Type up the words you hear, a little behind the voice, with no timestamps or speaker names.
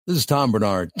This is Tom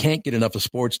Bernard. Can't get enough of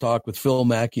sports talk with Phil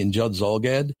Mackey and Judd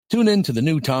Zolgad? Tune in to the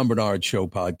new Tom Bernard Show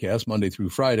podcast Monday through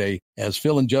Friday as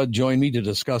Phil and Judd join me to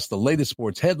discuss the latest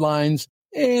sports headlines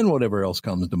and whatever else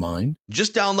comes to mind.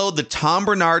 Just download the Tom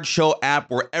Bernard Show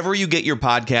app wherever you get your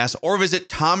podcasts or visit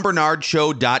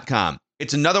tombernardshow.com.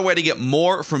 It's another way to get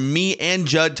more from me and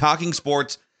Judd talking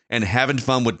sports and having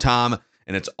fun with Tom,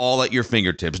 and it's all at your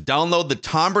fingertips. Download the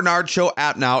Tom Bernard Show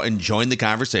app now and join the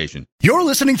conversation. You're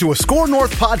listening to a Score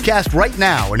North podcast right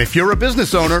now, and if you're a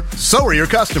business owner, so are your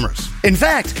customers. In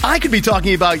fact, I could be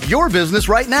talking about your business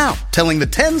right now, telling the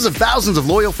tens of thousands of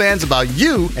loyal fans about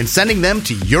you and sending them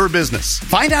to your business.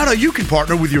 Find out how you can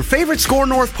partner with your favorite Score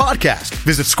North podcast.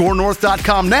 Visit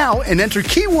scorenorth.com now and enter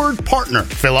keyword partner.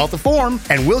 Fill out the form,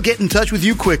 and we'll get in touch with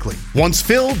you quickly. Once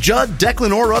Phil, Judd,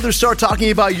 Declan, or others start talking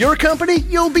about your company,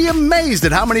 you'll be amazed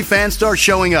at how many fans start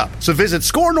showing up. So visit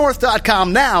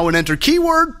scorenorth.com now and enter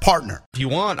keyword partner. If you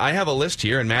want, I have a list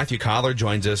here, and Matthew Collar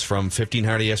joins us from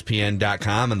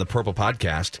 1500ESPN.com and the Purple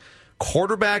Podcast.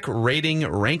 Quarterback rating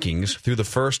rankings through the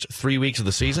first 3 weeks of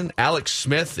the season. Alex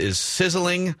Smith is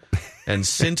sizzling and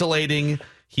scintillating.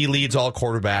 He leads all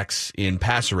quarterbacks in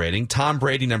passer rating. Tom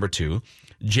Brady, number 2.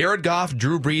 Jared Goff,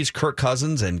 Drew Brees, Kirk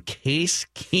Cousins, and Case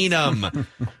Keenum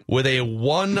with a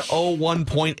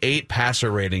 101.8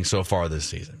 passer rating so far this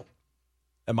season.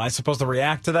 Am I supposed to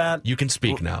react to that? You can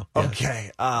speak now.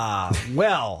 Okay.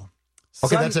 Well.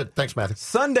 Okay, that's it. Thanks, Matthew.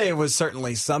 Sunday was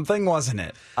certainly something, wasn't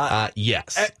it?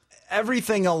 Yes.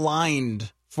 Everything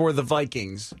aligned for the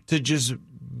Vikings to just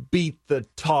beat the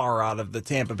tar out of the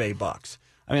Tampa Bay Bucks.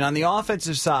 I mean, on the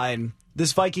offensive side,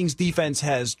 this Vikings defense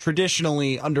has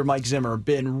traditionally, under Mike Zimmer,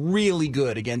 been really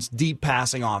good against deep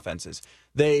passing offenses.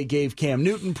 They gave Cam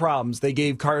Newton problems. They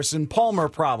gave Carson Palmer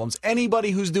problems.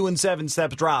 Anybody who's doing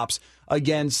 7-step drops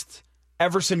against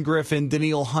Everson Griffin,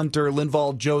 Danielle Hunter,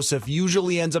 Linval Joseph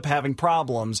usually ends up having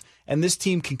problems, and this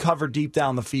team can cover deep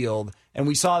down the field. And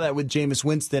we saw that with Jameis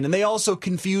Winston. And they also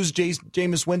confused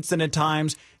Jameis Winston at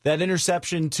times. That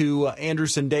interception to Andrew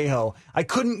Sendejo. I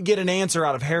couldn't get an answer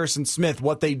out of Harrison Smith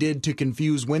what they did to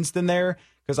confuse Winston there,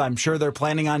 because I'm sure they're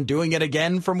planning on doing it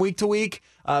again from week to week.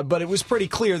 But it was pretty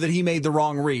clear that he made the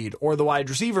wrong read, or the wide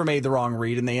receiver made the wrong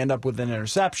read, and they end up with an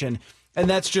interception. And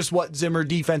that's just what Zimmer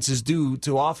defenses do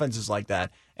to offenses like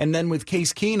that. And then with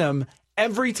Case Keenum,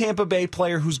 every Tampa Bay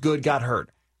player who's good got hurt.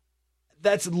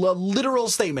 That's a literal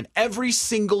statement. Every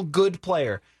single good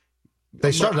player.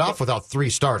 They started off without 3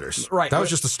 starters. Right. That was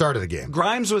just the start of the game.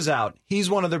 Grimes was out. He's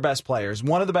one of their best players,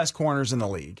 one of the best corners in the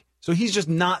league. So he's just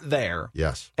not there.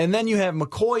 Yes. And then you have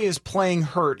McCoy is playing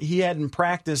hurt. He hadn't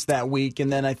practiced that week,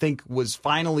 and then I think was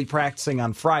finally practicing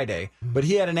on Friday. But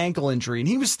he had an ankle injury, and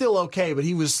he was still okay, but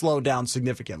he was slowed down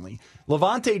significantly.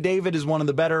 Levante David is one of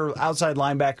the better outside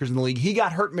linebackers in the league. He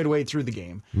got hurt midway through the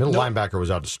game. Middle linebacker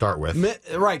was out to start with.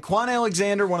 Right. Quan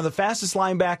Alexander, one of the fastest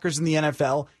linebackers in the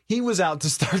NFL, he was out to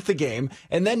start the game.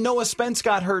 And then Noah Spence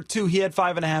got hurt, too. He had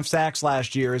 5.5 sacks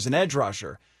last year as an edge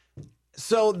rusher.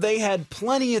 So they had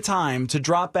plenty of time to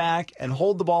drop back and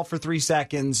hold the ball for 3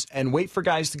 seconds and wait for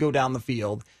guys to go down the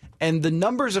field. And the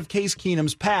numbers of Case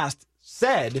Keenum's past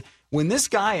said when this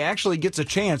guy actually gets a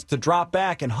chance to drop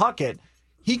back and huck it,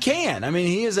 he can. I mean,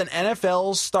 he is an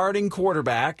NFL starting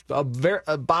quarterback, a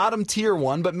bottom tier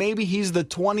one, but maybe he's the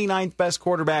 29th best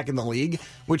quarterback in the league,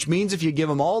 which means if you give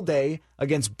him all day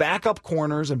against backup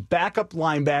corners and backup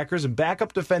linebackers and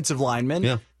backup defensive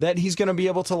linemen, that he's going to be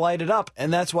able to light it up.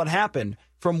 And that's what happened.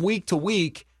 From week to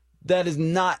week, that is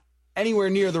not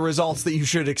anywhere near the results that you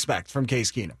should expect from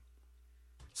Case Keenum.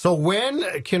 So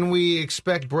when can we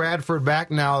expect Bradford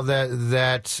back now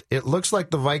that it looks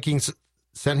like the Vikings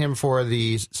sent him for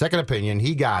the second opinion?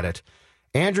 He got it.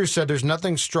 Andrew said there's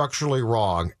nothing structurally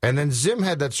wrong. And then Zim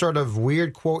had that sort of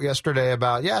weird quote yesterday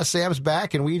about, Sam's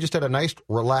back, and we just had a nice,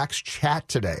 relaxed chat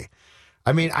today.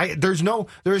 I mean, there's no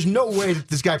way that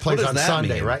this guy plays on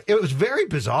Sunday, mean? Right? It was very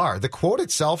bizarre. The quote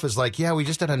itself is like, we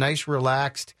just had a nice,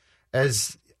 relaxed,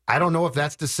 as I don't know if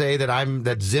that's to say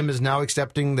that Zim is now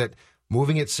accepting that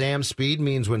moving at Sam's speed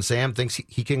means when Sam thinks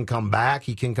he can come back,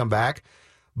 he can come back.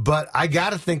 But I got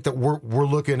to think that we're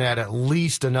looking at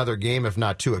least another game, if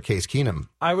not 2, at Case Keenum.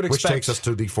 I would expect, which takes us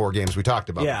to the 4 games we talked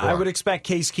about. Yeah, before. I would expect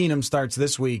Case Keenum starts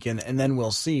this week, and then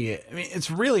we'll see. I mean,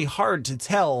 it's really hard to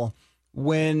tell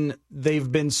when they've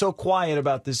been so quiet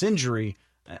about this injury.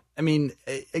 I mean,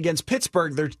 against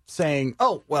Pittsburgh, they're saying,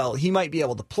 he might be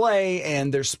able to play,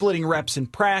 and they're splitting reps in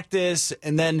practice,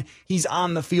 and then he's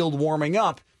on the field warming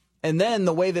up. And then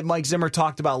the way that Mike Zimmer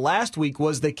talked about last week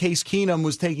was that Case Keenum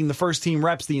was taking the first team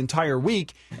reps the entire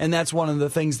week, and that's one of the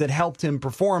things that helped him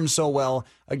perform so well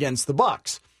against the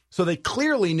Bucs. So they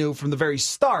clearly knew from the very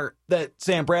start that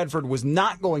Sam Bradford was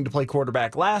not going to play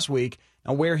quarterback last week.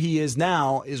 And where he is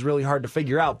now is really hard to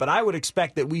figure out. But I would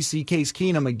expect that we see Case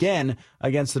Keenum again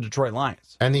against the Detroit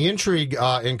Lions. And the intrigue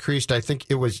increased. I think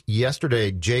it was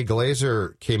yesterday. Jay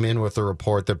Glazer came in with a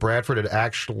report that Bradford had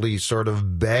actually sort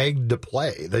of begged to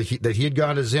play, that he had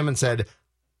gone to Zim and said,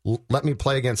 let me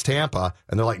play against Tampa.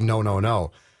 And they're like,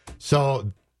 no.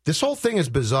 So this whole thing is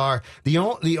bizarre. The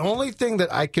only thing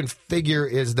that I can figure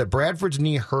is that Bradford's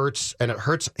knee hurts, and it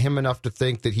hurts him enough to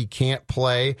think that he can't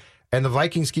play. And the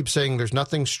Vikings keep saying there's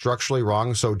nothing structurally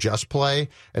wrong, so just play.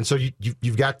 And so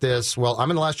you've got this, well, I'm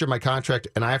in the last year of my contract,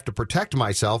 and I have to protect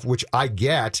myself, which I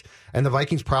get. And the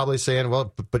Vikings probably saying,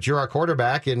 well, but you're our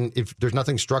quarterback, and if there's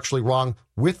nothing structurally wrong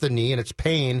with the knee and it's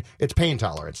pain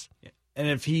tolerance. And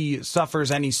if he suffers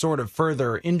any sort of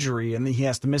further injury and he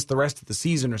has to miss the rest of the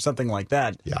season or something like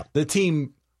that, the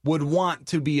team would want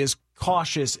to be as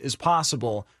cautious as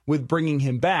possible with bringing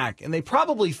him back. And they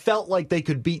probably felt like they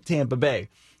could beat Tampa Bay.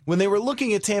 When they were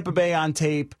looking at Tampa Bay on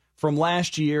tape from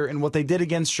last year and what they did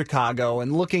against Chicago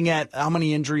and looking at how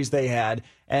many injuries they had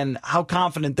and how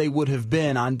confident they would have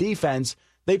been on defense,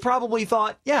 they probably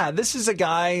thought, yeah, this is a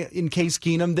guy in Case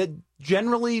Keenum that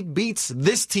generally beats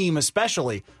this team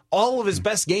especially. All of his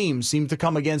best games seem to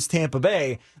come against Tampa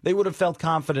Bay. They would have felt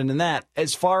confident in that.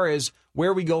 As far as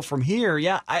where we go from here,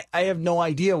 I have no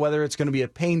idea whether it's going to be a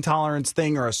pain tolerance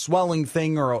thing or a swelling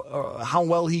thing or how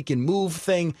well he can move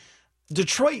thing.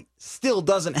 Detroit still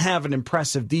doesn't have an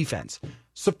impressive defense.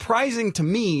 Surprising to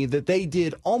me that they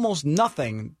did almost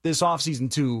nothing this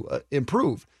offseason to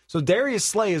improve. So Darius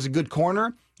Slay is a good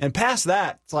corner, and past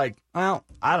that, it's like, well,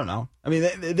 I don't know. I mean,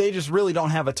 they just really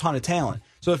don't have a ton of talent.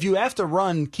 So if you have to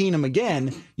run Keenum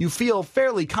again, you feel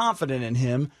fairly confident in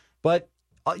him, but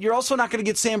you're also not going to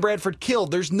get Sam Bradford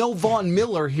killed. There's no Von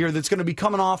Miller here that's going to be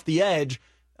coming off the edge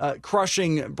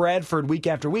crushing Bradford week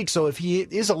after week. So if he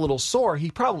is a little sore, he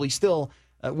probably still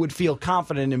would feel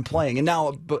confident in playing. And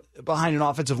now behind an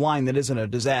offensive line that isn't a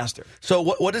disaster. So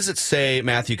what does it say,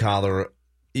 Matthew Collar?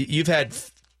 You've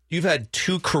had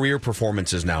two career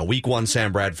performances now. Week 1,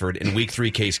 Sam Bradford, and Week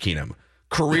 3, Case Keenum.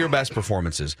 Career best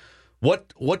performances.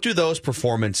 What do those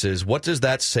performances, what does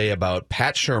that say about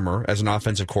Pat Shurmur as an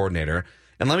offensive coordinator?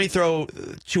 And let me throw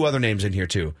two other names in here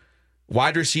too.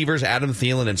 Wide receivers Adam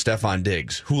Thielen and Stephon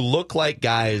Diggs, who look like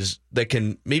guys that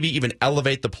can maybe even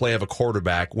elevate the play of a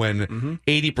quarterback when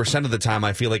 80% of the time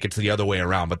I feel like it's the other way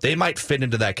around. But they might fit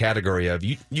into that category of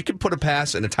you can put a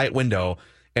pass in a tight window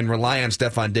and rely on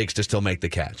Stephon Diggs to still make the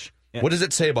catch. Yeah. What does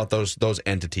it say about those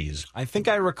entities? I think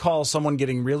I recall someone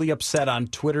getting really upset on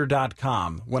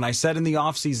Twitter.com when I said in the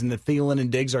offseason that Thielen and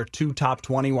Diggs are 2 top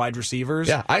 20 wide receivers.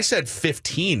 Yeah, I said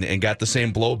 15 and got the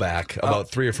same blowback about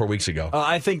 3 or 4 weeks ago.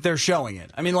 I think they're showing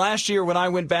it. I mean, last year when I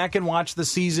went back and watched the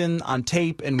season on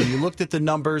tape and when you looked at the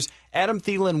numbers, Adam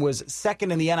Thielen was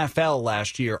second in the NFL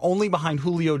last year, only behind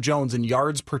Julio Jones in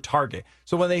yards per target.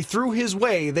 So when they threw his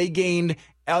way, they gained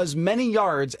as many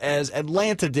yards as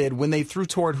Atlanta did when they threw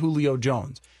toward Julio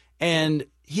Jones. And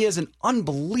he has an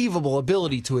unbelievable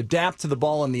ability to adapt to the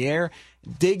ball in the air.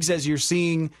 Diggs, as you're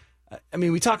seeing, I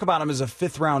mean, we talk about him as a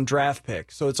 5th-round draft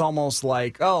pick, so it's almost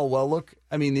like, oh, well, look,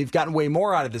 I mean, they've gotten way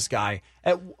more out of this guy.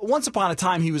 Once upon a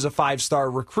time, he was a 5-star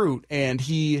recruit, and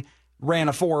he ran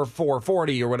a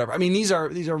 4.40 or whatever. I mean, these are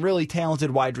really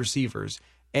talented wide receivers.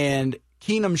 And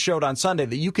Keenum showed on Sunday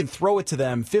that you can throw it to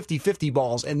them 50-50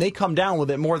 balls, and they come down with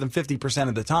it more than 50%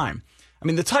 of the time. I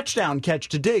mean, the touchdown catch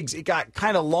to Diggs, it got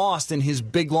kind of lost in his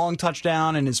big, long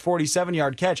touchdown and his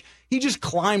 47-yard catch. He just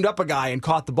climbed up a guy and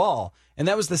caught the ball, and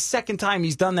that was the second time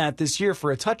he's done that this year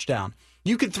for a touchdown.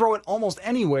 You can throw it almost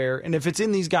anywhere, and if it's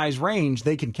in these guys' range,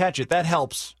 they can catch it. That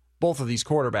helps both of these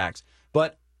quarterbacks.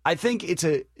 But I think it's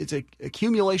a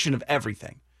accumulation of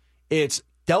everything. It's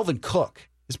Delvin Cook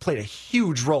has played a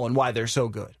huge role in why they're so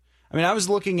good. I mean, I was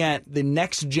looking at the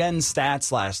next-gen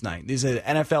stats last night. These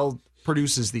NFL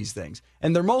produces these things,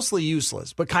 and they're mostly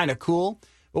useless, but kind of cool.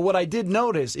 But what I did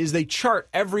notice is they chart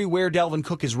everywhere Delvin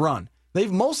Cook has run.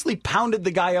 They've mostly pounded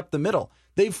the guy up the middle.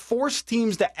 They've forced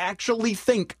teams to actually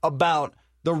think about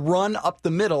the run up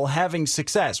the middle having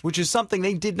success, which is something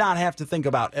they did not have to think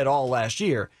about at all last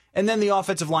year. And then the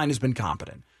offensive line has been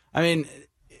competent. I mean,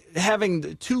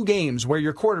 having 2 games where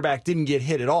your quarterback didn't get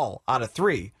hit at all out of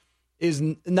 3 is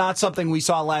not something we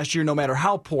saw last year, no matter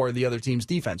how poor the other team's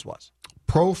defense was.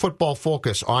 Pro Football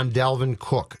Focus on Delvin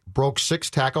Cook. Broke 6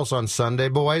 tackles on Sunday,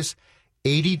 boys.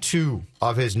 82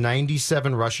 of his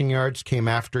 97 rushing yards came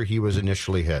after he was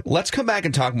initially hit. Let's come back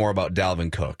and talk more about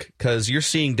Dalvin Cook, because you're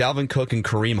seeing Dalvin Cook and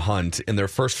Kareem Hunt in their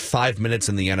first 5 minutes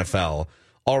in the NFL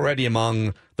already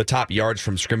among the top yards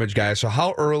from scrimmage guys. So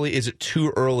how early is it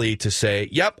too early to say,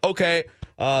 yep, okay,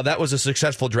 that was a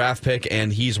successful draft pick,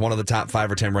 and he's one of the top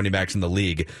 5 or 10 running backs in the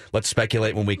league? Let's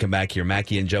speculate when we come back here.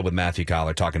 Mackey and Judd with Matthew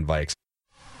Collar talking Vikes.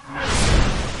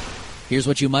 Here's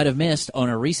what you might have missed on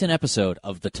a recent episode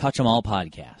of the Touch 'Em All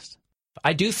podcast.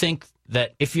 I do think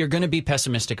that if you're going to be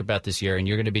pessimistic about this year and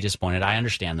you're going to be disappointed, I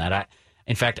understand that.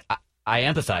 In fact, I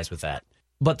empathize with that.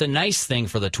 But the nice thing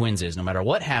for the Twins is no matter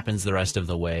what happens the rest of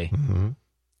the way,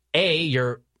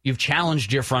 you've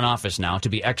challenged your front office now to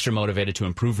be extra motivated to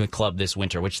improve the club this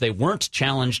winter, which they weren't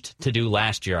challenged to do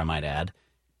last year, I might add.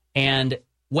 And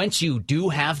once you do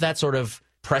have that sort of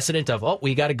precedent of,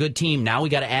 we got a good team, now we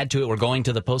got to add to it, we're going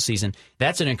to the postseason,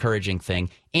 that's an encouraging thing.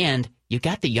 And you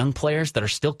got the young players that are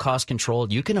still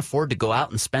cost-controlled. You can afford to go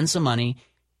out and spend some money.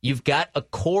 You've got a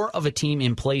core of a team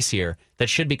in place here that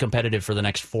should be competitive for the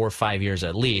next 4 or 5 years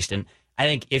at least. And I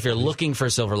think if you're looking for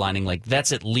a silver lining, like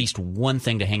that's at least one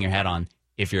thing to hang your hat on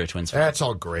if you're a Twins fan. That's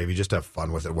all gravy. Just have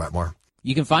fun with it, Wetmore.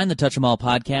 You can find the Touch 'Em All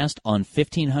podcast on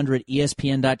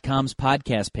 1500ESPN.com's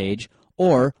podcast page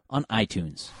or on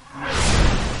iTunes.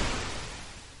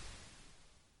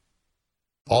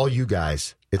 All you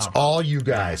guys. It's all you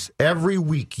guys. Every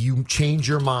week you change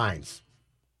your minds.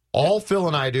 All Phil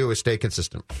and I do is stay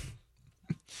consistent.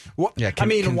 What, Yeah,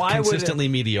 why consistently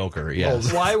mediocre.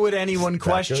 Yes. Why would anyone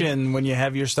question when you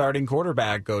have your starting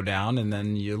quarterback go down and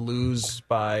then you lose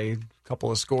by a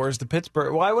couple of scores to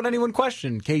Pittsburgh? Why would anyone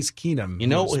question Case Keenum?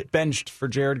 Who's benched for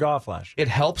Jared Goff last year? It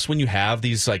helps when you have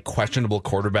these like questionable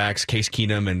quarterbacks. Case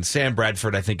Keenum and Sam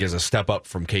Bradford, I think, is a step up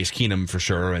from Case Keenum for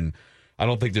sure. And I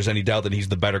don't think there's any doubt that he's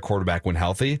the better quarterback when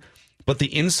healthy. But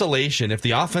the insulation, if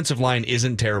the offensive line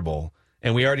isn't terrible.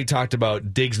 And we already talked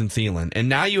about Diggs and Thielen. And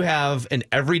now you have an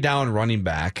every down running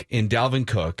back in Dalvin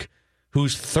Cook,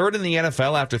 who's third in the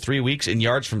NFL after 3 weeks in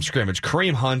yards from scrimmage.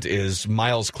 Kareem Hunt is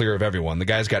miles clear of everyone. The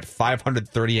guy's got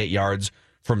 538 yards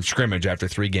from scrimmage after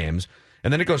 3 games.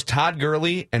 And then it goes Todd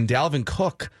Gurley and Dalvin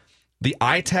Cook. The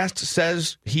eye test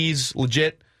says he's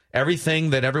legit.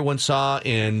 Everything that everyone saw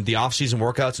in the offseason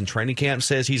workouts and training camp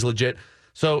says he's legit.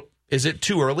 So is it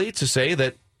too early to say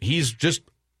that he's just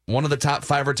one of the top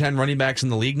 5 or 10 running backs in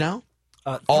the league now?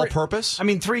 All-purpose?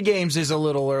 3 games is a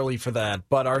little early for that,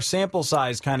 but our sample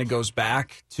size kind of goes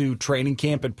back to training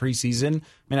camp and preseason.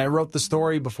 I wrote the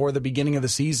story before the beginning of the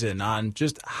season on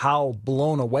just how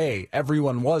blown away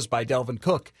everyone was by Dalvin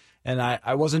Cook. And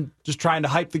I wasn't just trying to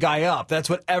hype the guy up. That's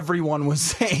what everyone was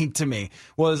saying to me,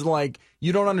 was like,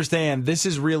 you don't understand, this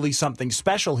is really something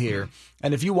special here.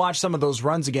 And if you watch some of those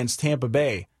runs against Tampa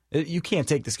Bay, you can't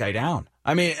take this guy down.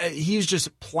 He's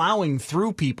just plowing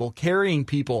through people, carrying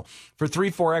people for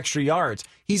 3-4 extra yards.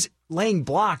 He's laying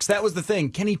blocks. That was the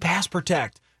thing. Can he pass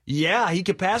protect? Yeah, he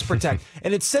could pass protect.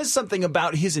 And it says something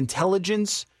about his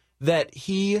intelligence that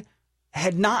he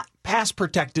had not pass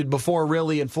protected before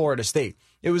really in Florida State.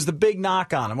 It was the big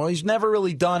knock on him. Well, he's never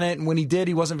really done it. And when he did,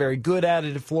 he wasn't very good at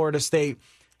it at Florida State.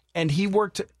 And he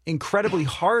worked incredibly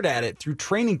hard at it through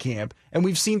training camp. And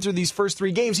we've seen through these first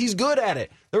 3 games, he's good at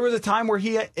it. There was a time where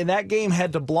he, in that game,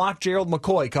 had to block Gerald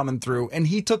McCoy coming through, and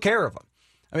he took care of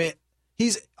him.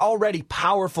 He's already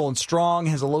powerful and strong,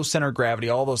 has a low center of gravity,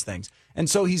 all those things. And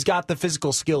so he's got the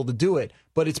physical skill to do it.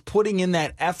 But it's putting in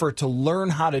that effort to learn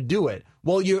how to do it.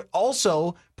 Well, you're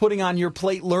also putting on your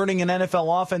plate learning an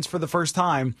NFL offense for the first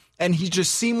time. And he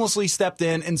just seamlessly stepped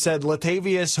in and said,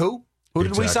 Latavius who? Who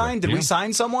did we sign? Did we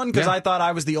sign someone? Because I thought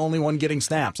I was the only one getting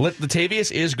snaps. Latavius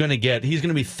is going to he's going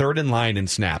to be third in line in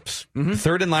snaps. Mm-hmm.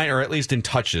 Third in line, or at least in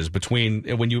touches,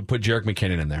 between when you put Jerick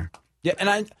McKinnon in there. Yeah,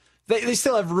 and they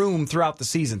still have room throughout the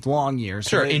season, long years.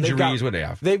 Sure, injuries, what they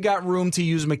have. They've got room to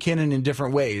use McKinnon in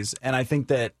different ways, and I think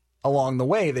that along the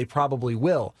way they probably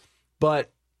will.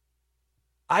 But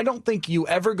I don't think you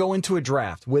ever go into a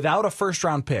draft without a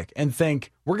first-round pick and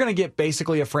think, we're going to get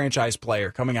basically a franchise player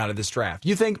coming out of this draft.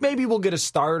 You think maybe we'll get a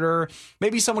starter,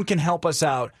 maybe someone can help us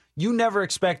out. You never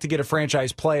expect to get a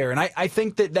franchise player, and I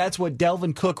think that that's what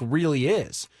Dalvin Cook really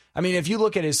is. If you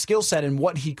look at his skill set and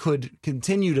what he could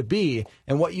continue to be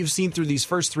and what you've seen through these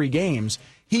first 3 games,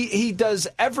 he does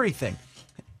everything.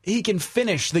 He can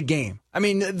finish the game.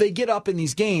 They get up in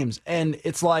these games, and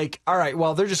it's like, all right,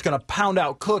 well, they're just going to pound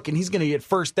out Cook, and he's going to get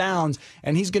first downs,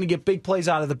 and he's going to get big plays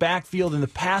out of the backfield in the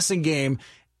passing game,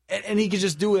 and he can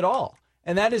just do it all.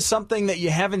 And that is something that you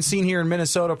haven't seen here in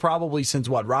Minnesota probably since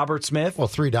what, Robert Smith? Well,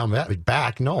 3 down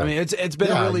back. No, it's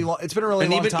been a really long. It's been a really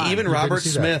long time. Even Robert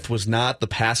Smith was not the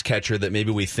pass catcher that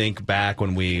maybe we think back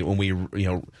when we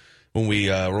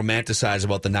romanticize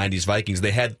about the 90s Vikings.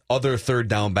 They had other third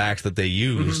down backs that they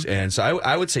used. Mm-hmm. And so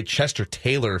I would say Chester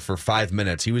Taylor for 5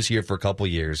 minutes. He was here for a couple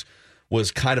of years. was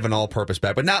kind of an all-purpose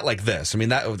back, but not like this. I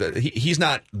mean, he's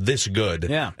not this good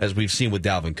as we've seen with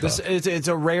Dalvin Cook. It's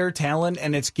a rare talent,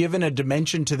 and it's given a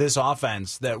dimension to this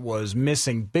offense that was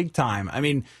missing big time. I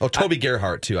mean, Toby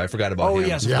Gerhart too. I forgot about him. Oh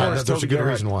yes, of course. There's a good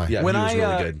reason why. Yeah, he was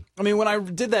really good. I mean, when I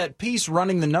did that piece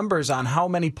running the numbers on how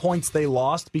many points they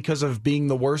lost because of being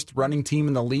the worst running team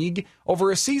in the league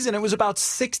over a season, it was about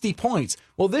 60 points.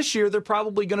 Well, this year they're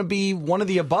probably going to be one of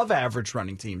the above-average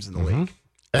running teams in the league.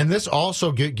 And this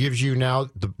also gives you now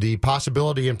the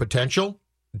possibility and potential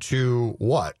to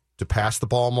what? To pass the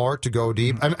ball more, to go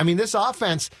deep. I mean, this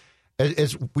offense,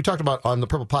 as we talked about on the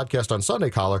Purple Podcast on Sunday,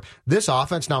 Collar, this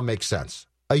offense now makes sense.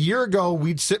 A year ago,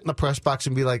 we'd sit in the press box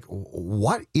and be like,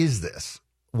 what is this?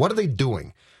 What are they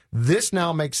doing? This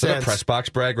now makes sense. Is that a press box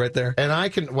brag right there? And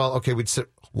we'd sit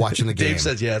watching the game. Dave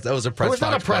says, yes, that was a press box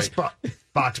brag. It was not a press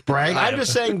box brag. I'm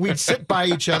just saying we'd sit by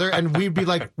each other and we'd be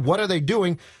like, what are they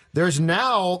doing? There's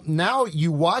now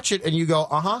you watch it and you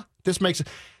go, this makes it.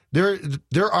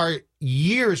 There are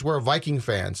years where Viking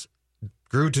fans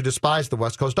grew to despise the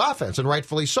West Coast offense, and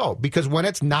rightfully so, because when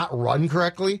it's not run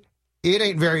correctly, it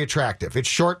ain't very attractive. It's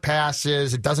short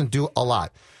passes. It doesn't do a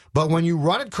lot. But when you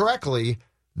run it correctly,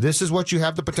 this is what you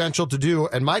have the potential to do.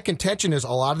 And my contention is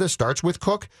a lot of this starts with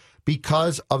Cook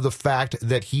because of the fact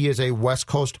that he is a West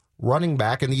Coast running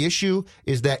back. And the issue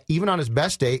is that even on his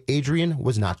best day, Adrian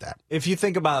was not that. If you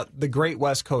think about the great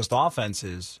West Coast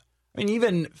offenses, I mean,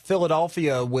 even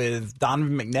Philadelphia with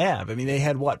Donovan McNabb. I mean, they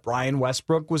had Brian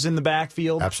Westbrook was in the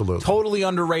backfield. Absolutely. Totally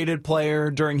underrated player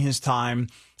during his time.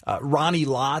 Ronnie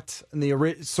Lott,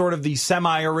 the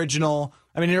semi-original.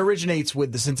 I mean, it originates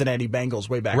with the Cincinnati Bengals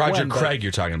way back Roger when. Craig,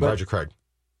 you're talking about. Roger Craig.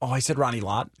 Oh, I said Ronnie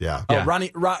Lott? Yeah. Oh,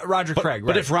 Roger Craig, right.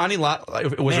 But if Ronnie Lott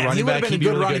was a running back, he'd be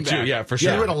really good too. Yeah, for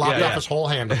sure. He would have lopped off his whole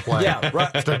hand to play.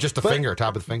 Just the finger,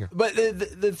 top of the finger. But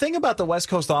the thing about the West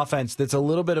Coast offense that's a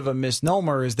little bit of a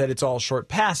misnomer is that it's all short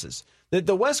passes.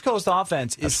 The West Coast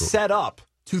offense is set up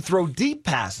to throw deep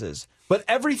passes, but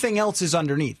everything else is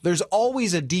underneath. There's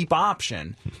always a deep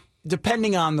option.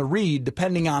 Depending on the read,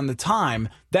 depending on the time,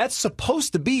 that's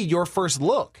supposed to be your first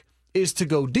look, is to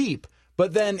go deep.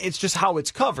 But then it's just how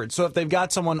it's covered. So if they've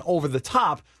got someone over the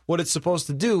top, what it's supposed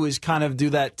to do is kind of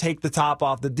do that, take the top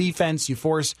off the defense. You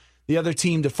force the other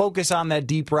team to focus on that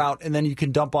deep route, and then you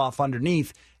can dump off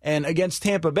underneath. And against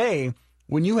Tampa Bay,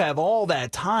 when you have all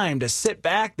that time to sit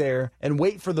back there and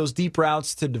wait for those deep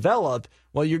routes to develop,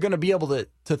 well, you're going to be able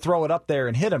to throw it up there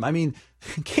and hit them. I mean,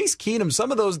 Case Keenum,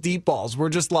 some of those deep balls were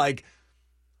just like,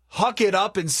 huck it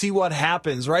up and see what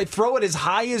happens, right? Throw it as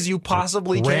high as you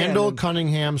possibly can. Randall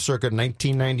Cunningham circa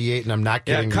 1998, and I'm not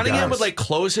kidding. Yeah, Cunningham would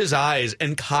close his eyes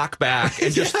and cock back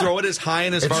and just throw it as high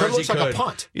and as far as he could. Like a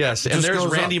punt. Yes, and there's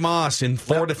Randy Moss in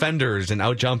 4 defenders and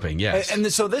out jumping. Yes,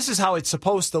 and so this is how it's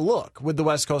supposed to look with the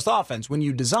West Coast offense when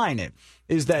you design it,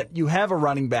 is that you have a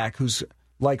running back who's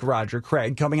like Roger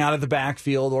Craig coming out of the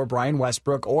backfield, or Brian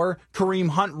Westbrook, or Kareem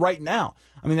Hunt right now.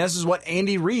 I mean, this is what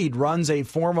Andy Reid runs, a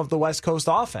form of the West Coast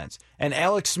offense. And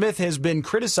Alex Smith has been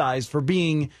criticized for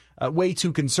being way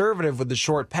too conservative with the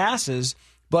short passes.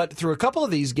 But through a couple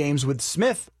of these games with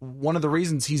Smith, one of the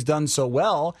reasons he's done so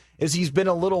well is he's been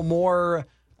a little more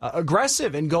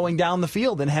aggressive in going down the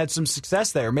field and had some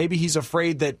success there. Maybe he's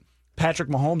afraid that Patrick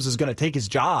Mahomes is going to take his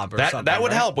job or something. That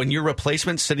would help when your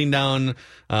replacement's sitting down,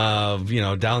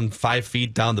 down 5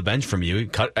 feet down the bench from you.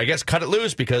 Cut it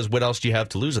loose, because what else do you have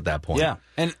to lose at that point? Yeah,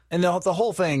 and the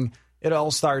whole thing, it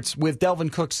all starts with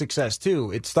Dalvin Cook's success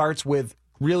too. It starts with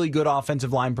really good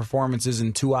offensive line performances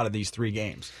in 2 out of these 3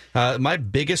 games. My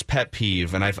biggest pet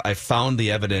peeve, and I found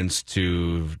the evidence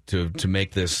to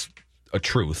make this a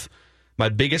truth. My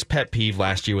biggest pet peeve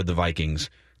last year with the Vikings.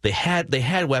 They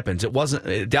had weapons. It wasn't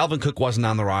Dalvin Cook wasn't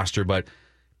on the roster, but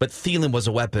Thielen was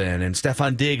a weapon and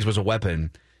Stephon Diggs was a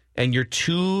weapon. And your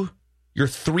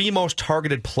 3 most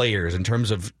targeted players in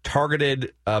terms of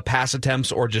targeted pass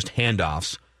attempts or just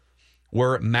handoffs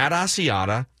were Matt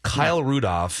Asiata, Kyle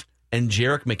Rudolph, and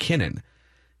Jerick McKinnon.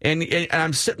 And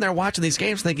I'm sitting there watching these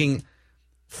games thinking,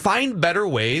 find better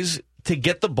ways to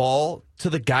get the ball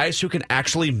to the guys who can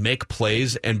actually make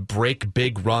plays and break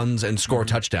big runs and score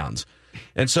touchdowns.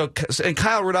 And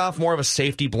Kyle Rudolph, more of a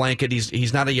safety blanket.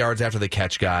 He's not a yards after the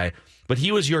catch guy, but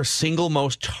he was your single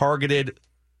most targeted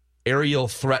aerial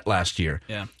threat last year.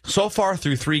 Yeah. So far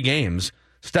through 3 games,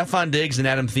 Stephon Diggs and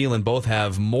Adam Thielen both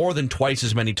have more than twice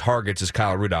as many targets as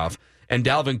Kyle Rudolph, and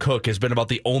Dalvin Cook has been about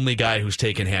the only guy who's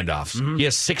taken handoffs. Mm-hmm. He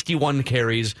has 61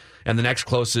 carries, and the next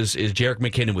closest is Jerick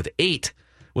McKinnon with 8.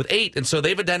 And so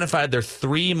they've identified their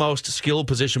 3 most skilled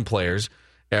position players,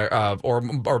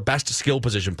 or best skill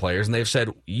position players, and they've said,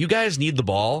 you guys need the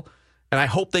ball, and I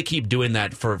hope they keep doing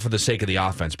that for the sake of the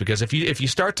offense, because if you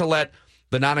start to let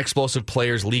the non-explosive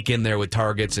players leak in there with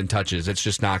targets and touches, it's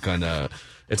just not going to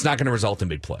result in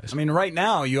big plays. I mean, right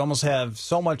now, you almost have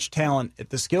so much talent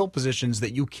at the skill positions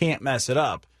that you can't mess it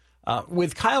up.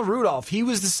 With Kyle Rudolph, he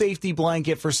was the safety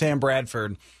blanket for Sam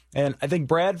Bradford. And I think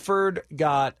Bradford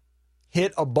got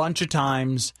hit a bunch of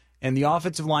times, and the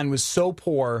offensive line was so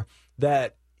poor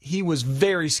that he was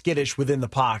very skittish within the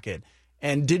pocket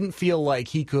and didn't feel like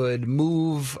he could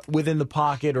move within the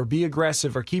pocket or be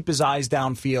aggressive or keep his eyes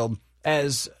downfield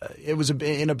as it was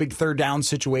in a big third down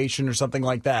situation or something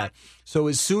like that. So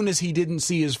as soon as he didn't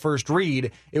see his first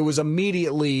read, it was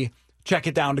immediately check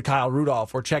it down to Kyle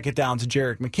Rudolph or check it down to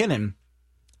Jerick McKinnon.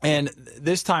 And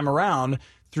this time around,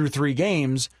 through 3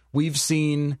 games, we've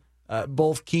seen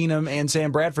both Keenum and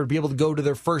Sam Bradford be able to go to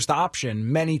their first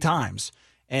option many times.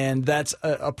 And that's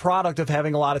a product of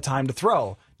having a lot of time to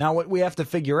throw. Now, what we have to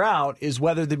figure out is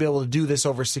whether they'll be able to do this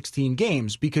over 16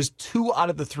 games, because 2 out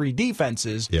of the 3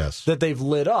 defenses that they've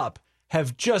lit up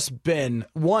have just been,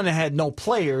 one had no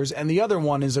players, and the other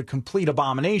one is a complete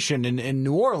abomination in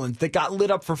New Orleans that got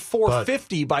lit up for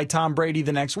 450 by Tom Brady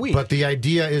the next week. But the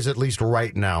idea is, at least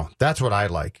right now, that's what I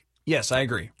like. Yes, I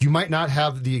agree. You might not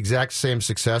have the exact same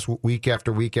success week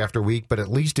after week after week, but at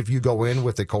least if you go in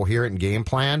with a coherent game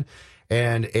plan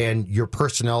and your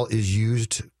personnel is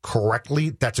used correctly,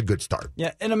 that's a good start.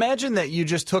 Yeah, and imagine that you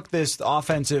just took this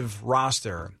offensive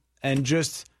roster and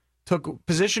just took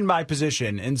position by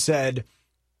position and said,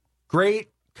 great,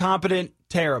 competent,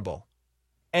 terrible.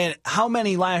 And how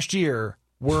many last year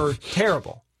were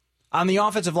terrible? On the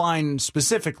offensive line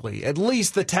specifically, at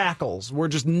least the tackles were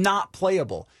just not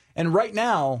playable. And right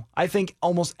now, I think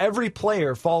almost every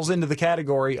player falls into the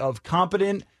category of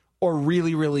competent or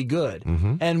really, really good.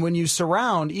 Mm-hmm. And when you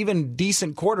surround even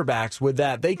decent quarterbacks with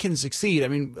that, they can succeed. I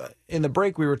mean, in the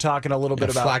break, we were talking a little bit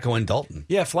about Flacco and Dalton.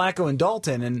 Yeah, Flacco and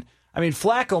Dalton. And I mean,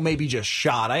 Flacco may be just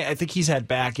shot. I think he's had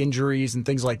back injuries and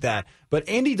things like that. But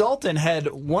Andy Dalton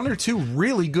had 1 or 2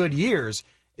 really good years.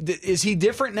 Is he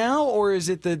different now, or is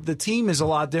it the team is a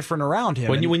lot different around him?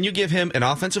 When you give him an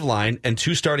offensive line and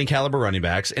 2 starting caliber running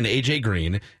backs, and A.J.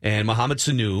 Green and Mohamed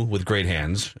Sanu with great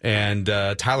hands, and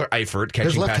Tyler Eifert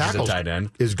catching passes at tight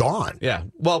end is gone. Yeah,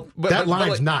 well, that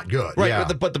line's not good, right?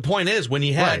 Yeah. But the point is, when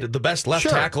he had the best left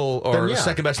tackle or the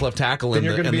second best left tackle in the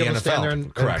NFL, stand there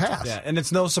and correct? Pass. Yeah, and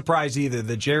it's no surprise either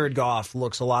that Jared Goff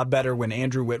looks a lot better when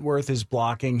Andrew Whitworth is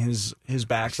blocking his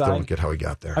backside. Still don't get how he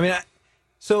got there. I mean.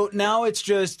 So now it's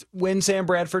just when Sam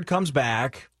Bradford comes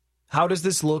back, how does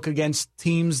this look against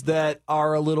teams that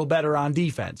are a little better on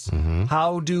defense? Mm-hmm.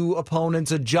 How do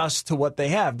opponents adjust to what they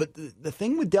have? But the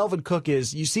thing with Delvin Cook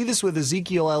is, you see this with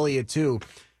Ezekiel Elliott too.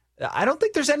 I don't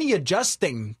think there's any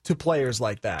adjusting to players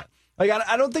like that. Like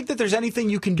I don't think that there's anything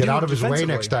you can do. Get out of his way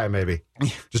next time, maybe.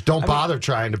 Just don't bother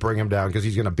trying to bring him down because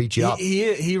he's going to beat you up.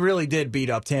 He really did beat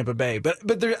up Tampa Bay.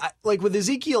 But there, like with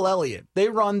Ezekiel Elliott, they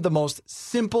run the most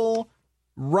simple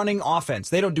running offense.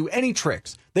 They don't do any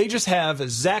tricks. They just have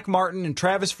Zach Martin and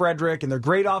Travis Frederick and their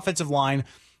great offensive line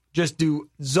just do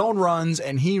zone runs,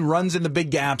 and he runs in the big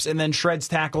gaps and then shreds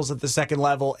tackles at the second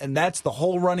level, and that's the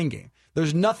whole running game.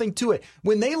 There's nothing to it.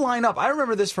 When they line up, I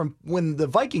remember this from when the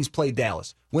Vikings played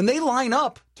Dallas. When they line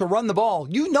up to run the ball,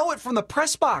 you know it from the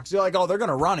press box. You're like, oh, they're going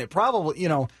to run it.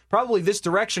 Probably this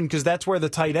direction because that's where the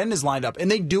tight end is lined up. And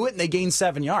they do it, and they gain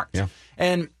 7 yards. Yeah.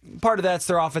 And part of that's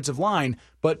their offensive line,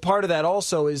 but part of that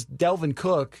also is Delvin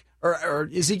Cook or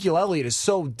Ezekiel Elliott is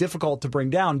so difficult to bring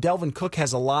down. Delvin Cook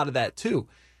has a lot of that too.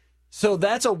 So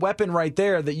that's a weapon right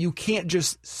there that you can't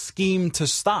just scheme to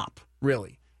stop,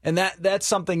 really. And that's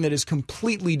something that is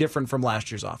completely different from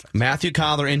last year's offense. Matthew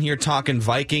Collar in here talking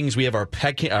Vikings. We have our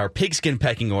pigskin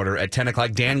pecking order at 10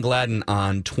 o'clock. Dan Gladden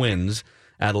on Twins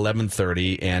at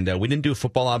 11:30. And we didn't do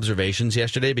football observations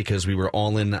yesterday because we were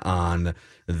all in on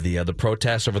the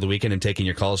protests over the weekend and taking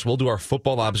your calls. We'll do our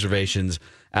football observations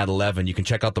at 11. You can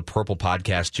check out the Purple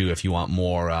podcast, too, if you want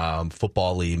more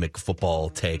football-y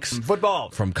McFootball takes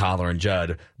from Collar and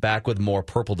Judd. Back with more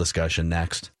Purple discussion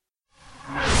next.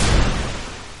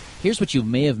 Here's what you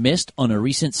may have missed on a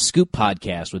recent Scoop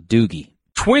podcast with Doogie.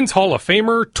 Twins Hall of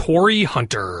Famer Torrey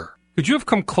Hunter. Could you have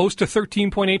come close to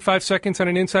 13.85 seconds on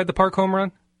an inside-the-park home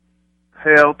run?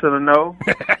 Hell to the no.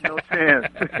 No chance.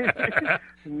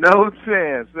 No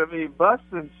chance. I mean,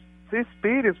 Buston's his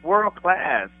speed is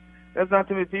world-class. There's not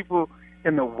too many people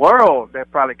in the world that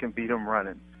probably can beat him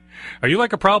running. Are you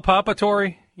like a proud papa,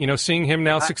 Torrey? You know, seeing him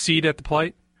now succeed at the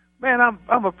plate? Man,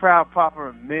 I'm a proud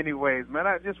papa in many ways, man.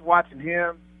 I just watching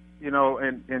him,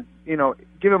 and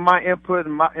giving my input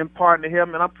and imparting to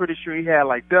him, and I'm pretty sure he had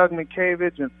like Doug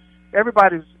Mientkiewicz and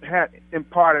everybody's had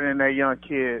imparted in that young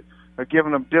kid,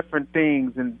 giving them different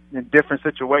things in different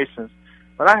situations.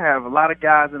 But I have a lot of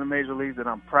guys in the major leagues that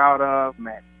I'm proud of.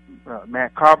 Matt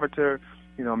Carpenter,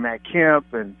 Matt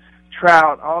Kemp and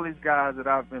Trout, all these guys that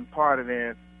I've been part of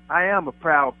it. I am a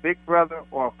proud big brother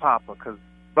or a papa, because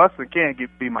Buster can't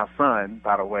be my son,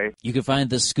 by the way. You can find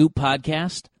the Scoop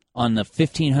podcast on the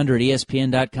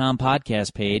 1500ESPN.com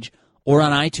podcast page, or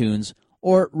on iTunes,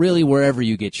 or really wherever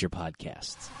you get your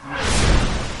podcasts.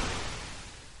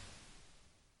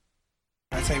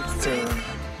 I think they're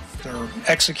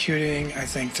executing. I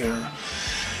think they're,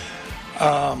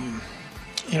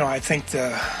 I think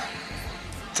the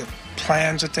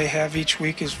plans that they have each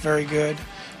week is very good.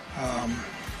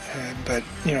 But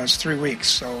it's 3 weeks,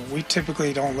 so we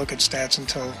typically don't look at stats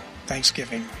until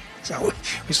Thanksgiving. So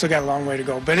we still got a long way to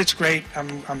go, but it's great.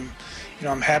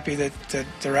 I'm happy that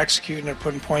they're executing. They're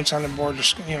putting points on the board.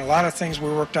 A lot of things we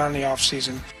worked on in the off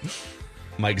season.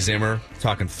 Mike Zimmer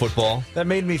talking football. That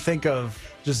made me think of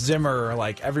just Zimmer,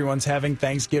 like everyone's having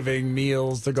Thanksgiving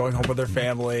meals, they're going home with their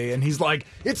family, and he's like,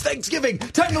 "It's Thanksgiving,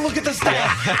 time to look at the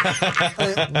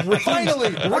stats."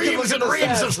 Finally, reams and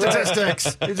reams of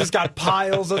statistics. He just got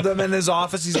piles of them in his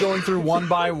office. He's going through one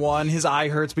by one. His eye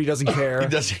hurts, but he doesn't care.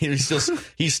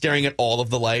 He's staring at all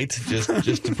of the light just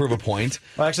to prove a point.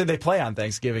 Well, actually, they play on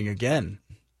Thanksgiving again.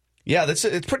 Yeah,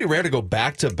 it's pretty rare to go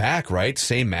back to back, right?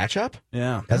 Same matchup.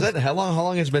 Yeah. How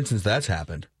long has it been since that's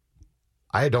happened?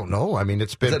 I don't know. I mean,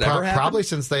 it's been probably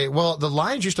since the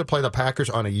Lions used to play the Packers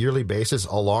on a yearly basis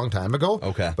a long time ago.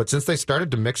 Okay. But since they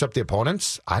started to mix up the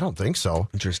opponents, I don't think so.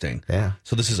 Interesting. Yeah.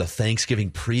 So this is a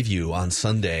Thanksgiving preview on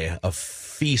Sunday, a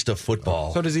feast of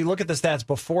football. So does he look at the stats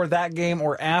before that game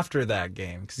or after that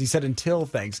game? Because he said until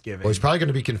Thanksgiving. Well, he's probably going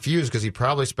to be confused because he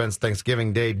probably spends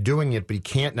Thanksgiving Day doing it, but he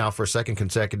can't now for a second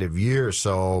consecutive year.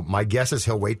 So my guess is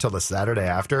he'll wait till the Saturday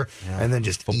after and then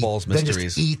just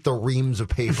eat the reams of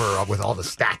paper with all the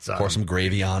stats on. Pour some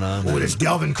gravy on them. Oh, this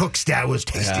Dalvin Cook stat was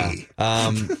tasty.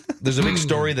 Yeah. There's a big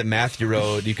story that Matthew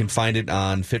wrote. You can find it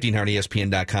on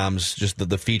 1500ESPN.com's, just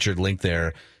the featured link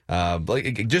there.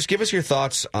 Just give us your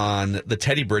thoughts on the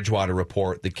Teddy Bridgewater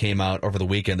report that came out over the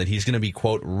weekend that he's going to be,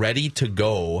 quote, ready to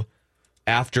go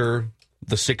after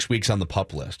the 6 weeks on the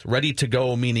PUP list. Ready to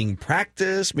go meaning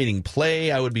practice, meaning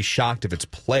play. I would be shocked if it's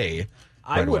play.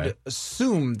 I would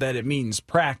assume that it means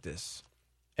practice.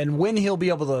 And when he'll be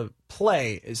able to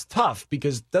play is tough,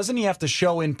 because doesn't he have to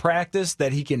show in practice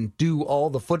that he can do all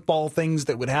the football things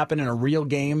that would happen in a real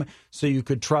game so you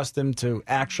could trust him to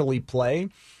actually play?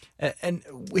 And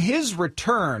his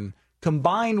return,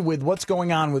 combined with what's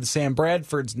going on with Sam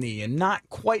Bradford's knee and not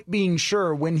quite being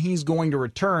sure when he's going to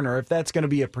return or if that's going to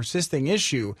be a persisting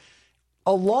issue,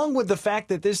 along with the fact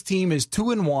that this team is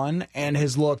 2-1 and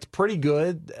has looked pretty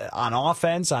good on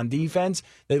offense, on defense,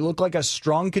 they look like a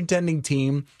strong contending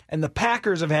team. And the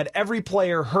Packers have had every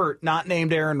player hurt, not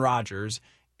named Aaron Rodgers.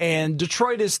 And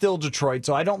Detroit is still Detroit,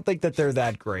 so I don't think that they're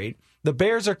that great. The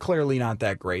Bears are clearly not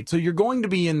that great. So you're going to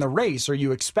be in the race, or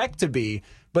you expect to be.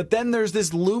 But then there's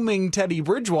this looming Teddy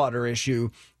Bridgewater issue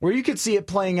where you could see it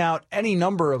playing out any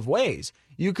number of ways.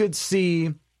 You could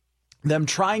see them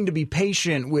trying to be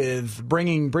patient with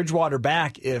bringing Bridgewater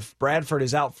back if Bradford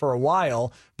is out for a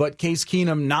while, but Case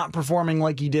Keenum not performing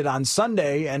like he did on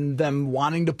Sunday and them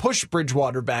wanting to push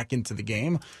Bridgewater back into the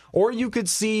game. Or you could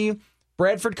see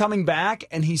Bradford coming back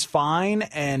and he's fine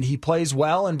and he plays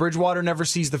well and Bridgewater never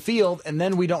sees the field, and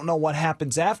then we don't know what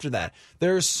happens after that.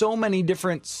 There's so many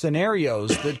different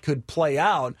scenarios that could play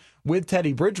out with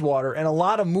Teddy Bridgewater and a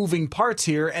lot of moving parts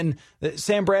here, and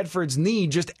Sam Bradford's knee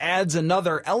just adds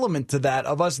another element to that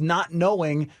of us not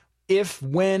knowing if,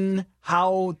 when,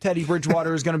 how Teddy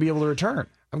Bridgewater is going to be able to return.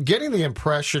 I'm getting the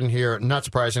impression here, not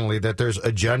surprisingly, that there's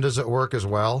agendas at work as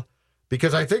well,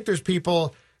 because I think there's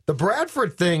people, the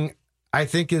Bradford thing I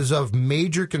think is of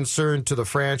major concern to the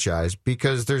franchise,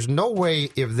 because there's no way,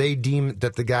 if they deem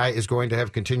that the guy is going to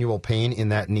have continual pain in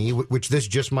that knee, which this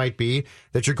just might be,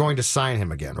 that you're going to sign him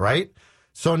again, right?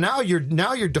 So now you're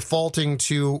defaulting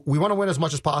to, we want to win as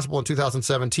much as possible in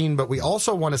 2017, but we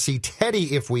also want to see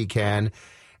Teddy if we can.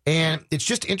 And it's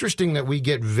just interesting that we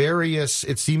get various,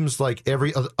 it seems like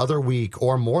every other week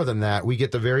or more than that, we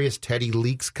get the various Teddy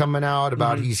leaks coming out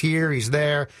about he's here, he's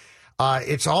there.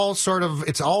 It's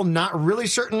all not really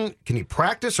certain. Can he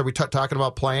practice? Are we talking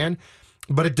about playing?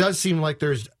 But it does seem like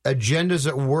there's agendas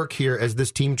at work here as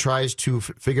this team tries to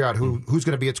figure out who's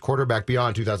going to be its quarterback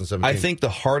beyond 2017. I think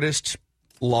the hardest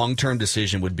long-term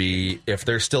decision would be if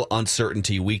there's still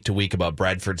uncertainty week to week about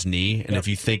Bradford's knee, and if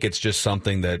you think it's just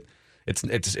something that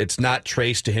it's not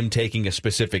traced to him taking a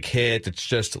specific hit, it's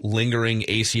just lingering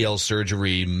ACL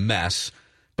surgery mess,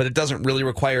 but it doesn't really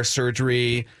require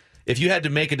surgery. if you had to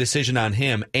make a decision on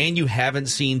him and you haven't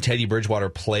seen Teddy Bridgewater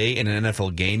play in an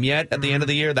NFL game yet at the end of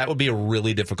the year, that would be a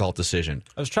really difficult decision.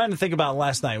 I was trying to think about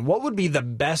last night. What would be the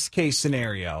best case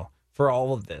scenario for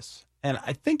all of this? And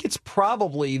I think it's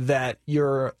probably that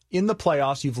you're in the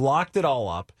playoffs, you've locked it all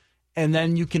up, and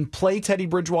then you can play Teddy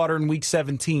Bridgewater in Week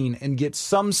 17 and get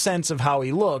some sense of how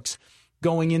he looks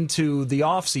going into the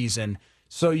offseason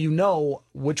so you know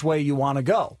which way you want to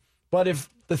go. But if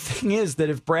the thing is that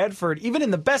if Bradford, even in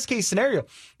the best case scenario,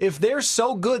 if they're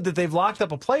so good that they've locked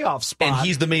up a playoff spot. And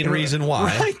he's the main reason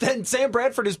why. Right, then Sam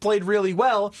Bradford has played really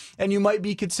well, and you might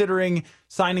be considering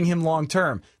signing him long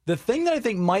term. The thing that I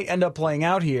think might end up playing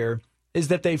out here is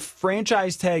that they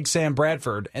franchise tag Sam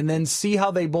Bradford and then see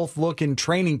how they both look in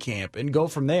training camp and go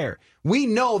from there. We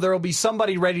know there will be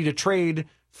somebody ready to trade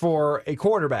for a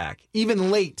quarterback, even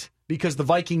late, because the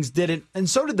Vikings did it, and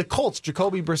so did the Colts.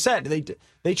 Jacoby Brissett,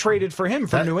 they traded for him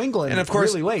from New England, and of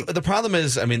course, really late. The problem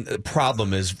is, the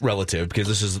problem is relative because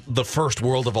this is the first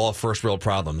world of all first world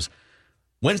problems.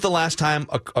 When's the last time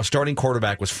a starting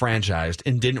quarterback was franchised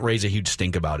and didn't raise a huge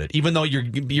stink about it? Even though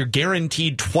you're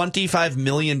guaranteed $25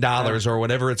 million or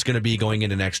whatever it's going to be going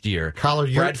into next year,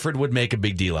 Bradford would make a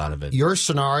big deal out of it. Your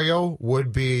scenario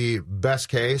would be best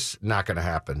case, not going to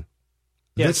happen.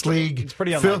 Yeah, this league, it's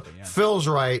pretty unlikely. Phil's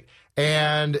right.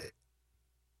 And,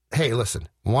 hey, listen,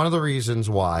 one of the reasons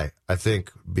why I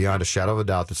think beyond a shadow of a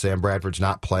doubt that Sam Bradford's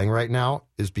not playing right now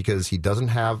is because he doesn't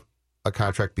have a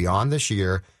contract beyond this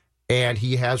year, and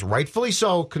he has, rightfully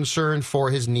so, concern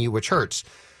for his knee, which hurts.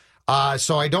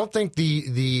 So I don't think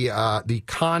the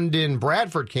Condon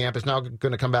Bradford camp is now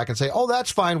going to come back and say, oh,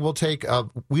 that's fine,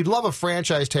 we'd love a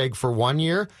franchise tag for 1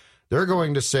 year. They're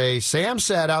going to say, Sam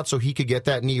sat out so he could get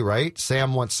that knee right.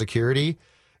 Sam wants security.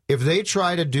 If they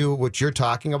try to do what you're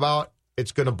talking about,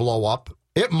 it's going to blow up.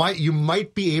 You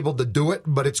might be able to do it,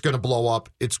 but it's going to blow up.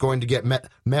 It's going to get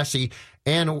messy.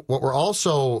 And what we're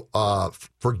also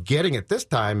forgetting at this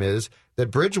time is that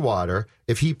Bridgewater,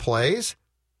 if he plays,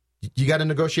 you got to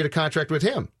negotiate a contract with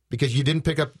him because you didn't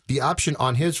pick up the option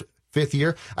on his fifth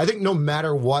year. I think no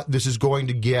matter what, this has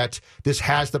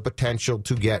the potential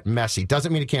to get messy.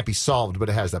 Doesn't mean it can't be solved, but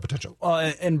it has that potential.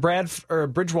 And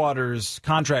Bridgewater's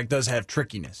contract does have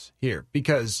trickiness here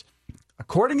because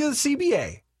according to the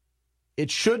CBA,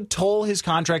 it should toll his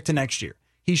contract to next year.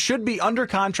 He should be under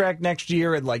contract next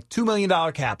year at like $2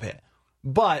 million cap hit.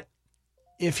 But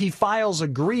if he files a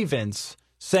grievance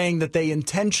saying that they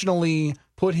intentionally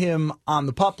put him on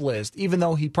the PUP list, even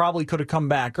though he probably could have come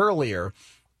back earlier,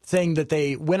 saying that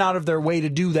they went out of their way to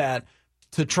do that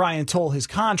to try and toll his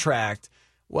contract,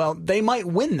 well, they might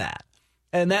win that.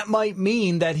 And that might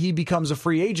mean that he becomes a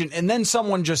free agent, and then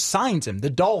someone just signs him, the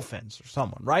Dolphins or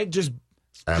someone, right? Just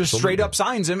straight up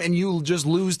signs him, and you just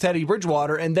lose Teddy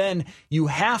Bridgewater, and then you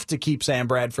have to keep Sam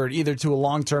Bradford either to a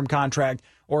long-term contract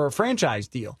or a franchise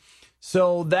deal.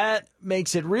 So that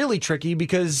makes it really tricky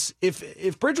because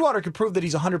if Bridgewater could prove that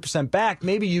he's 100% back,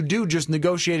 maybe you do just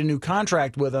negotiate a new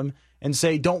contract with him and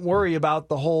say, don't worry about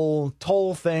the whole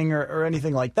toll thing or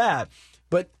anything like that.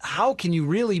 But how can you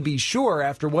really be sure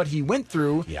after what he went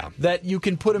through that you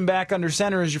can put him back under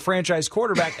center as your franchise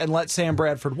quarterback and let Sam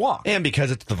Bradford walk? And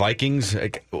because it's the Vikings,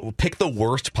 pick the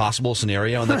worst possible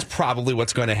scenario, and that's probably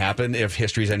what's going to happen if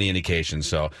history's any indication.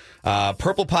 So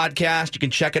Purple Podcast, you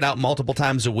can check it out multiple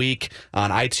times a week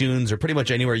on iTunes or pretty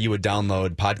much anywhere you would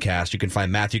download podcasts. You can find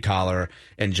Matthew Collar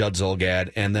and Judd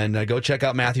Zolgad, and then go check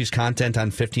out Matthew's content on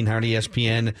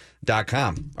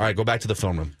 1500ESPN.com. All right, go back to the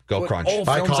film room. Go Crunch.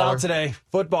 Film's out today.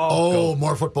 Football. Oh,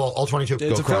 more football. All 22. It's Go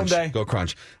a film Crunch. day. Go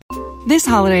Crunch. This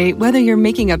holiday, whether you're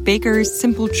making a Baker's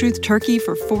Simple Truth turkey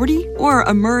for 40 or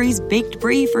a Murray's Baked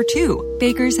Brie for 2,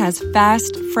 Baker's has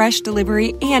fast, fresh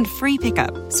delivery and free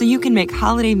pickup, so you can make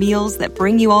holiday meals that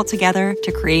bring you all together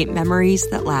to create memories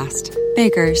that last.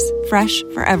 Baker's, fresh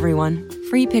for everyone.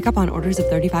 Free pickup on orders of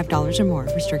 $35 or more.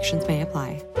 Restrictions may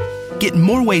apply. Get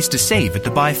more ways to save at the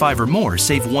Buy 5 or More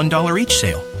Save $1 each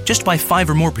sale. Just buy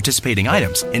 5 or more participating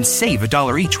items and save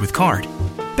 $1 each with card.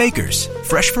 Baker's,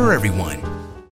 fresh for everyone.